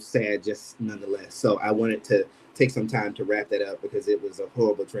still sad just nonetheless. So I wanted to take some time to wrap that up because it was a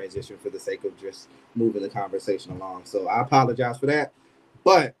horrible transition for the sake of just moving the conversation along. So I apologize for that.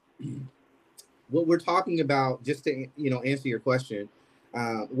 But what we're talking about, just to answer your question,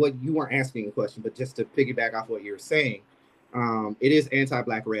 what you weren't asking a question, but just to piggyback off what you were saying, it is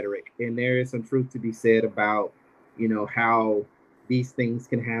anti-black rhetoric, and there is some truth to be said about how these things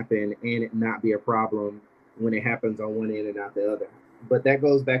can happen and it not be a problem when it happens on one end and not the other. But that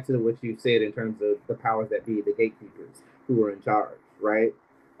goes back to what you said in terms of the powers that be, the gatekeepers who are in charge, right?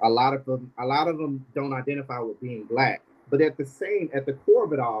 A lot of them don't identify with being black, but at the core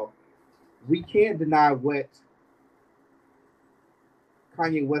of it all, we can't deny what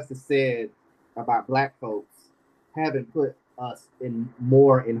Kanye West has said about black folks having put us in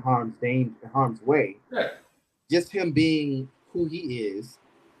harm's way. Yeah. Just him being who he is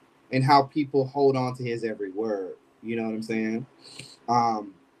and how people hold on to his every word. You know what I'm saying?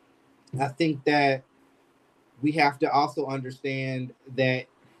 I think that we have to also understand that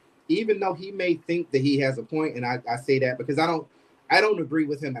even though he may think that he has a point, and I say that because I I don't agree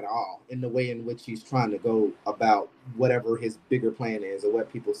with him at all in the way in which he's trying to go about whatever his bigger plan is, or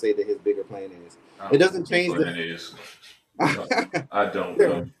what people say that his bigger plan is. It doesn't change the. I don't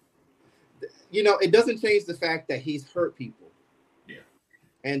know. You know, it doesn't change the fact that he's hurt people. Yeah.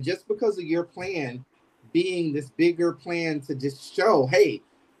 And just because of your plan being this bigger plan to just show, hey,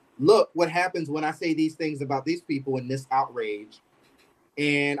 look what happens when I say these things about these people in this outrage,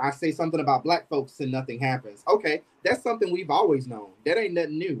 and I say something about black folks and nothing happens. Okay, that's something we've always known. That ain't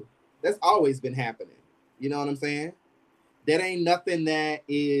nothing new. That's always been happening. You know what I'm saying? That ain't nothing that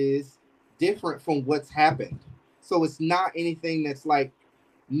is different from what's happened. So it's not anything that's like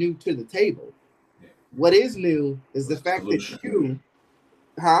new to the table. Yeah. What is new is the fact that you,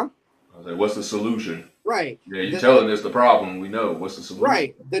 I was like, what's the solution? Right. Yeah, you're telling us the problem. We know. What's the solution?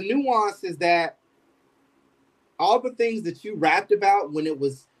 Right. The nuance is that all the things that you rapped about when it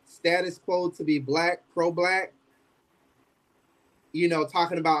was status quo to be black, pro-black, you know,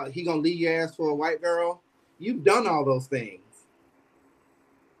 talking about he gonna leave your ass for a white girl, you've done all those things.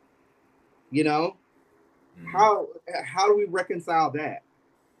 You know? How do we reconcile that?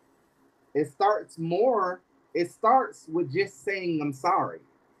 It starts with just saying I'm sorry.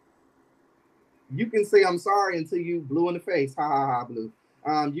 You can say I'm sorry until you blue in the face. Ha ha ha, blue.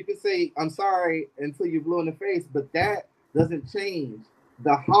 You can say I'm sorry until you're blue in the face, but that doesn't change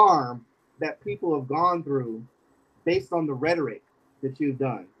the harm that people have gone through based on the rhetoric that you've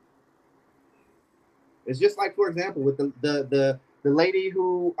done. It's just like, for example, with the lady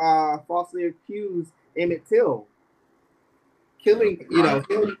who falsely accused Emmett Till killing, you know,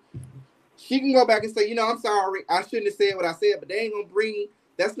 him. She can go back and say, you know, I'm sorry, I shouldn't have said what I said, but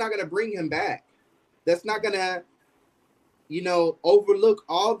that's not gonna bring him back. That's not gonna, you know, overlook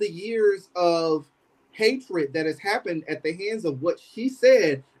all the years of hatred that has happened at the hands of what she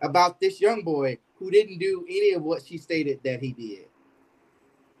said about this young boy who didn't do any of what she stated that he did.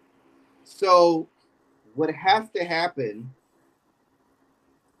 So what has to happen,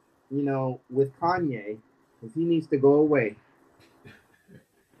 you know, with Kanye is he needs to go away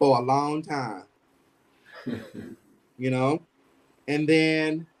for a long time, you know, and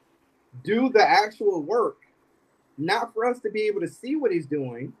then do the actual work, not for us to be able to see what he's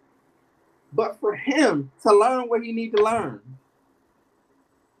doing, but for him to learn what he needs to learn.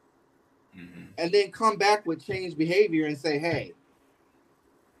 And then come back with changed behavior and say, hey,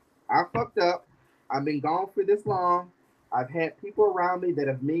 I fucked up. I've been gone for this long. I've had people around me that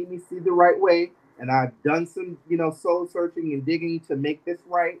have made me see the right way. And I've done some, you know, soul searching and digging to make this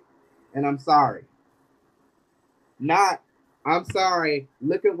right. And I'm sorry. Not, I'm sorry.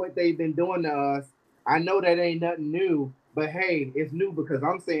 Look at what they've been doing to us. I know that ain't nothing new, but hey, it's new because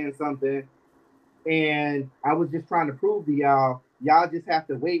I'm saying something. And I was just trying to prove to y'all, y'all just have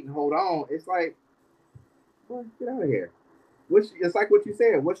to wait and hold on. It's like, well, get out of here. It's like what you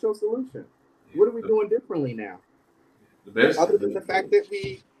said. What's your solution? What are we doing differently now? The best, other than the fact that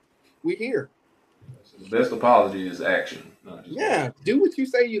we here. The best apology is action. Do what you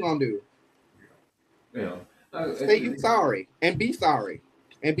say you're gonna do. Yeah. Say you're sorry and be sorry.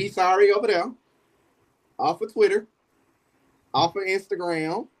 And be sorry over there. Off of Twitter. Off of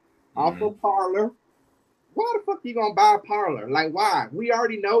Instagram. Off of Parler. Why the fuck you gonna buy a Parler? Like, why? We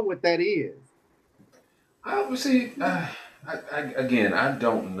already know what that is. Again, I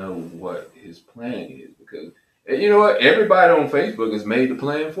don't know what his plan is, because you know what? Everybody on Facebook has made the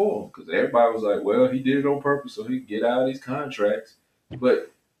plan for him, because everybody was like, well, he did it on purpose so he could get out of these contracts.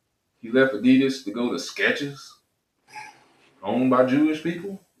 But he left Adidas to go to Skechers, owned by Jewish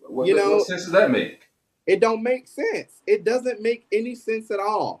people. What sense does that make? It don't make sense. It doesn't make any sense at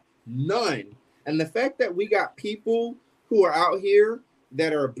all. None. And the fact that we got people who are out here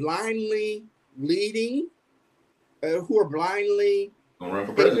that are blindly leading, who are blindly run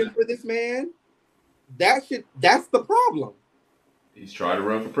for this man, that's the problem. He's trying to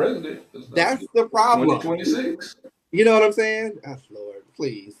run for president. That's the problem. 2026. You know what I'm saying? Oh, Lord,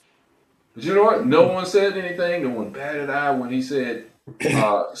 please. But you know what? No one said anything. No one batted an eye when he said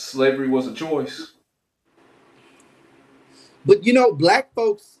slavery was a choice. But you know, black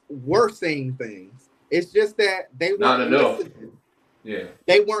folks were saying things. It's just that they weren't listening. Yeah.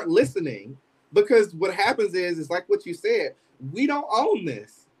 They weren't listening, because what happens is like what you said, we don't own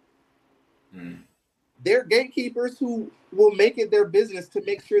this. They're gatekeepers who will make it their business to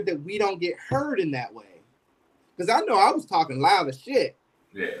make sure that we don't get heard in that way. Because I know I was talking loud as shit.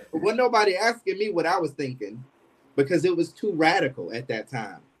 Yeah. But wasn't nobody asking me what I was thinking, because it was too radical at that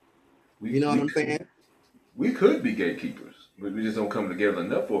time. You know what I'm saying? We could be gatekeepers, but we just don't come together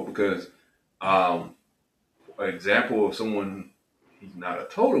enough for it, because an example of someone he's not a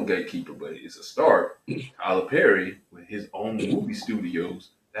total gatekeeper, but it's a start. Tyler Perry with his own movie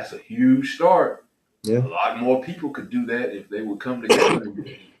studios, that's a huge start. Yeah. A lot more people could do that if they would come together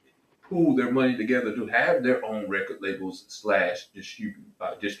and pool their money together to have their own record labels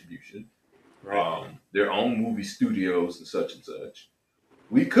 / distribution, Right. their own movie studios and such.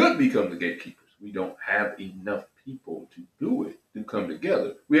 We could become the gatekeepers. We don't have enough people to do it, to come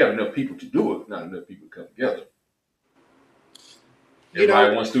together. We have enough people to do it, not enough people to come together.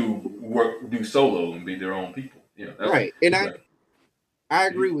 Everybody wants to do solo and be their own people. That's right. And I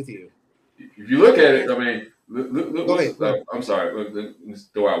agree with you. If you look at it, I mean, look. Go ahead. I'm sorry. Let's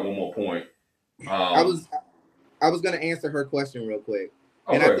throw out one more point. I was going to answer her question real quick,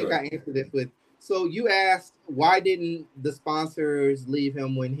 and I think I answered it with. So you asked, why didn't the sponsors leave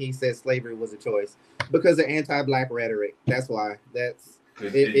him when he said slavery was a choice? Because of anti-black rhetoric. That's why. It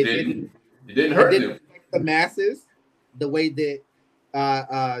didn't hurt them. The masses, the way that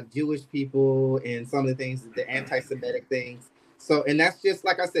Jewish people and some of the things, the anti-Semitic things. So, and that's just,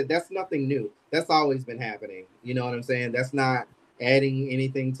 like I said, that's nothing new. That's always been happening. You know what I'm saying? That's not adding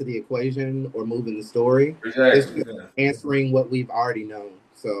anything to the equation or moving the story. Exactly. It's just answering what we've already known.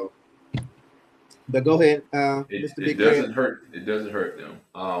 So, but go ahead, Mr. Big It doesn't hurt. It doesn't hurt them.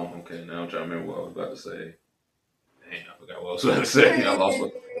 Okay, now I'm trying to remember what I was about to say. Dang, I forgot what I was about to say.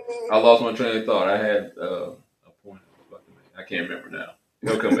 I lost my train of thought. I had a point I was about to make. I can't remember now.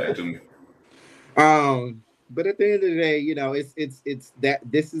 It'll come back to me. But at the end of the day, it's that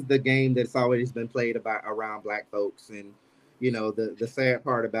this is the game that's always been played around black folks, and the sad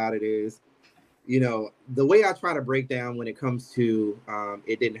part about it is, the way I try to break down when it comes to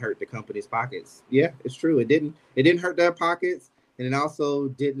it didn't hurt the company's pockets. Yeah, it's true. It didn't hurt their pockets, and it also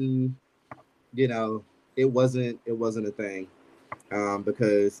didn't, it wasn't a thing,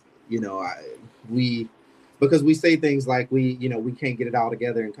 because we say things like we can't get it all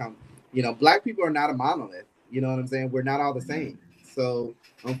together and come. Black people are not a monolith. You know what I'm saying? We're not all the same. So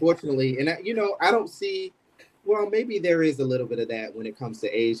unfortunately, and I don't see. Well, maybe there is a little bit of that when it comes to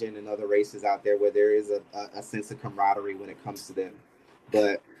Asian and other races out there, where there is a sense of camaraderie when it comes to them.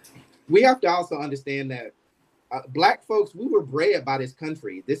 But we have to also understand that black folks, we were bred by this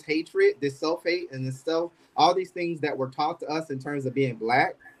country. This hatred, this self-hate, and this stuff, all these things that were taught to us in terms of being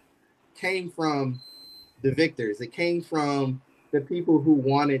black came from the victors. It came from the people who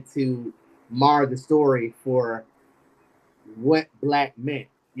wanted to mar the story for what black meant.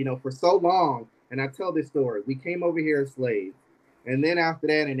 For so long. And I tell this story. We came over here as slaves. And then after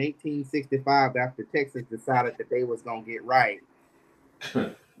that, in 1865, after Texas decided that they was going to get right,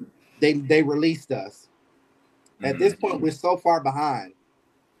 they released us. At this point, we're so far behind.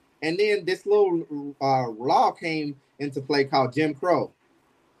 And then this little law came into play called Jim Crow.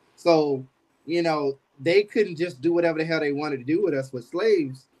 So, they couldn't just do whatever the hell they wanted to do with us with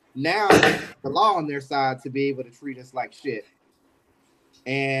slaves. Now, the law on their side to be able to treat us like shit.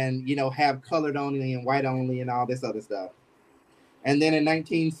 And have colored only and white only and all this other stuff. And then in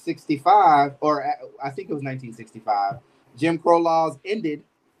 1965, or I think it was 1965, Jim Crow laws ended.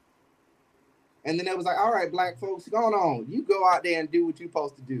 And then it was like, all right, black folks, going on. You go out there and do what you're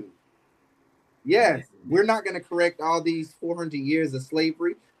supposed to do. Yes, we're not going to correct all these 400 years of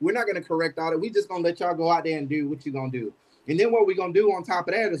slavery. We're not going to correct all that. We're just going to let y'all go out there and do what you're going to do. And then what we're going to do on top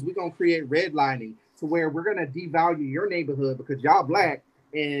of that is we're going to create redlining to where we're going to devalue your neighborhood because y'all black,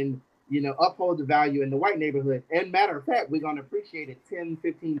 and uphold the value in the white neighborhood. And matter of fact, we're going to appreciate it 10,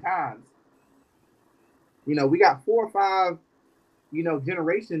 15 times. We got 4 or 5,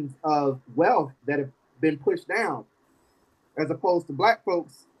 generations of wealth that have been pushed down, as opposed to black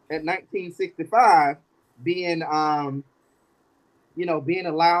folks at 1965 being, being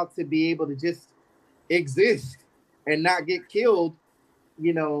allowed to be able to just exist and not get killed,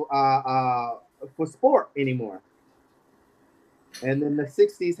 for sport anymore. And then the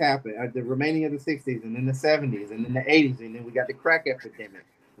 60s happened, the remaining of the 60s, and then the 70s, and then the 80s, and then we got the crack epidemic.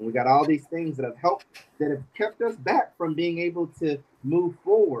 And we got all these things that have kept us back from being able to move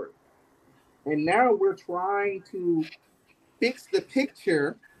forward. And now we're trying to fix the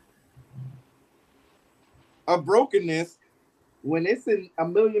picture of brokenness when it's in a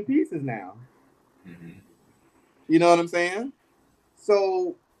million pieces now. Mm-hmm. You know what I'm saying?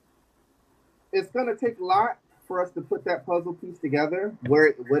 So it's going to take a lot for us to put that puzzle piece together. Where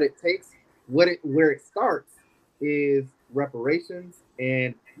it starts is reparations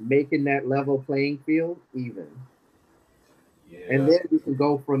and making that level playing field even. Yeah. And then we can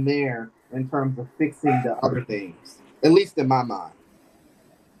go from there in terms of fixing the other things, at least in my mind.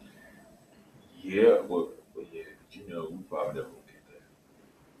 Yeah, we probably never will get that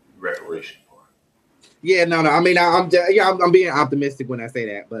reparation part. Yeah, no. I mean, I'm being optimistic when I say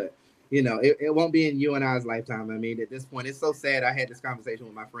that, but you know, it won't be in you and I's lifetime. I mean, at this point, it's so sad. I had this conversation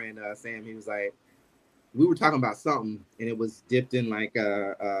with my friend Sam. He was like, we were talking about something, and it was dipped in like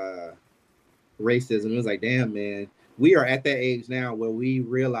racism. It was like, damn, man, we are at that age now where we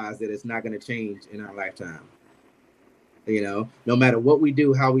realize that it's not going to change in our lifetime. You know, no matter what we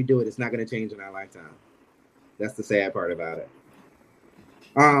do, how we do it, it's not going to change in our lifetime. That's the sad part about it.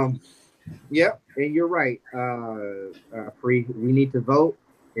 Yep, and you're right. Free. We need to vote,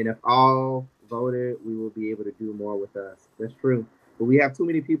 and if all voted, we will be able to do more with us. That's true. But we have too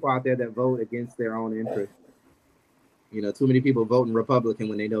many people out there that vote against their own interests. You know, too many people voting Republican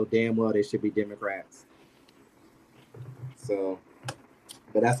when they know damn well they should be Democrats. So,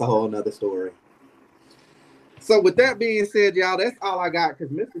 but that's a whole nother story. So with that being said, y'all, that's all I got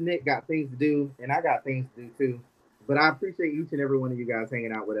because Mr. Nick got things to do and I got things to do too. But I appreciate each and every one of you guys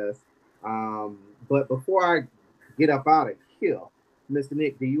hanging out with us. But before I get up out of here, Mr.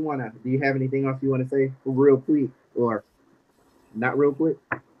 Nick, do you have anything else you want to say real quick or not real quick?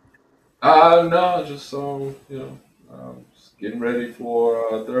 No, just just getting ready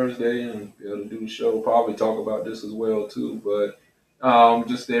for Thursday and be able to do the show. Probably talk about this as well too. But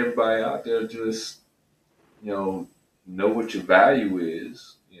just everybody out there, just know what your value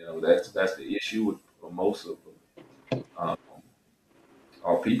is. You know, that's the issue with most of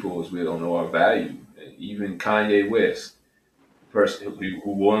our people is we don't know our value. And even Kanye West, the person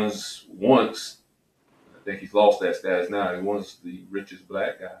who was once, I think he's lost that status now. He was the richest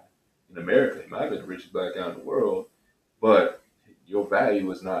black guy in America. He might have been the richest black guy in the world, but your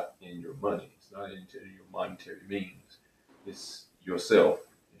value is not in your money. It's not into your monetary means. It's yourself.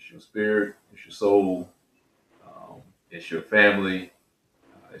 It's your spirit. It's your soul. It's your family.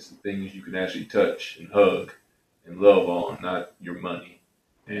 It's the things you can actually touch and hug and love on, not your money.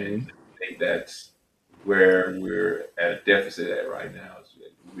 And I think that's where we're at a deficit at right now. Is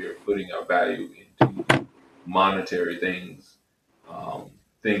we are putting our value into monetary things,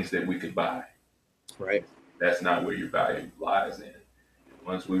 things that we could buy. Right. That's not where your value lies in.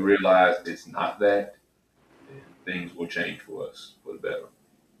 Once we realize it's not that, then things will change for us for the better.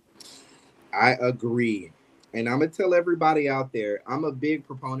 I agree. And I'm going to tell everybody out there, I'm a big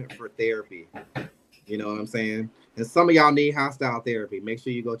proponent for therapy. You know what I'm saying? And some of y'all need hostile therapy. Make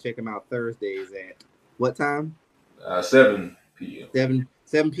sure you go check them out Thursdays at what time? 7 p.m.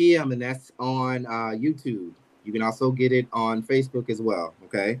 7 p.m. And that's on YouTube. You can also get it on Facebook as well.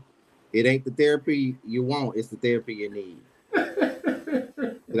 Okay. It ain't the therapy you want. It's the therapy you need.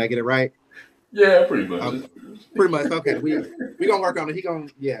 Did I get it right? Yeah, pretty much. Pretty much. Okay. We gonna work on it.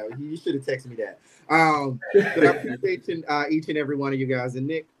 You should have texted me that. But I appreciate each and every one of you guys. And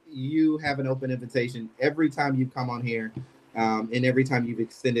Nick, you have an open invitation every time you come on here. And every time you've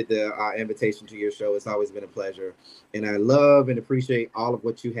extended the invitation to your show, it's always been a pleasure. And I love and appreciate all of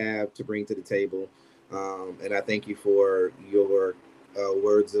what you have to bring to the table. And I thank you for your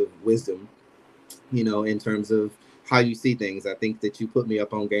words of wisdom, in terms of how you see things. I think that you put me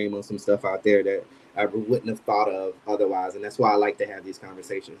up on game on some stuff out there that I wouldn't have thought of otherwise. And that's why I like to have these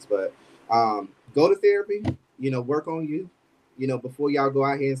conversations. But go to therapy, work on you. Before y'all go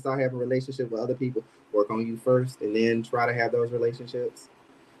out here and start having relationships with other people, work on you first and then try to have those relationships,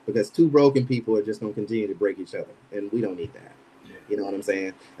 because two broken people are just going to continue to break each other, and we don't need that. Yeah. You know what I'm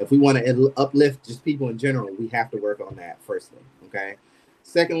saying? If we want to uplift just people in general, we have to work on that firstly. Okay.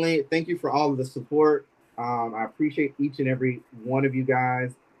 Secondly, thank you for all of the support. I appreciate each and every one of you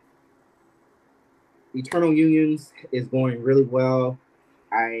guys. Eternal Unions is going really well.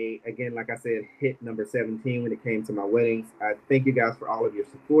 Again, like I said, hit number 17 when it came to my weddings. I thank you guys for all of your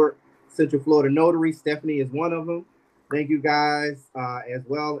support. Central Florida Notary, Stephanie is one of them. Thank you guys as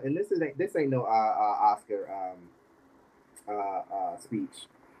well. And this ain't no Oscar speech.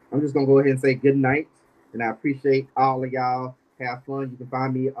 I'm just gonna go ahead and say good night, and I appreciate all of y'all. Have fun. You can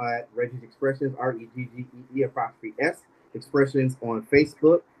find me at Reggie's Expressions, REGGEE_S Expressions on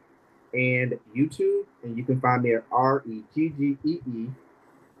Facebook and YouTube, and you can find me at REGGEE_S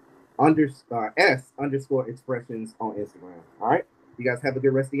Expressions on Instagram. All right. You guys have a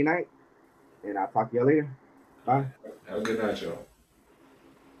good rest of your night, and I'll talk to y'all later. Bye. Have a good night, y'all.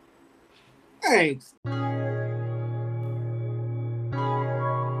 Thanks.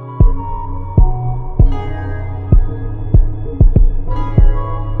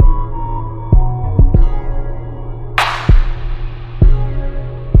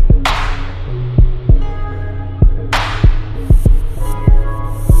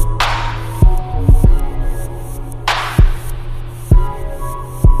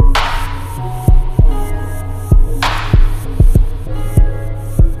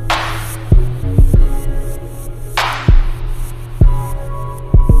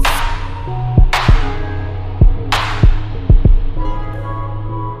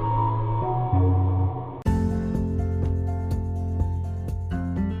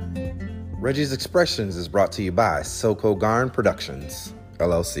 Reggie's Expressions is brought to you by Soko Garn Productions,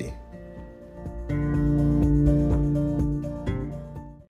 LLC.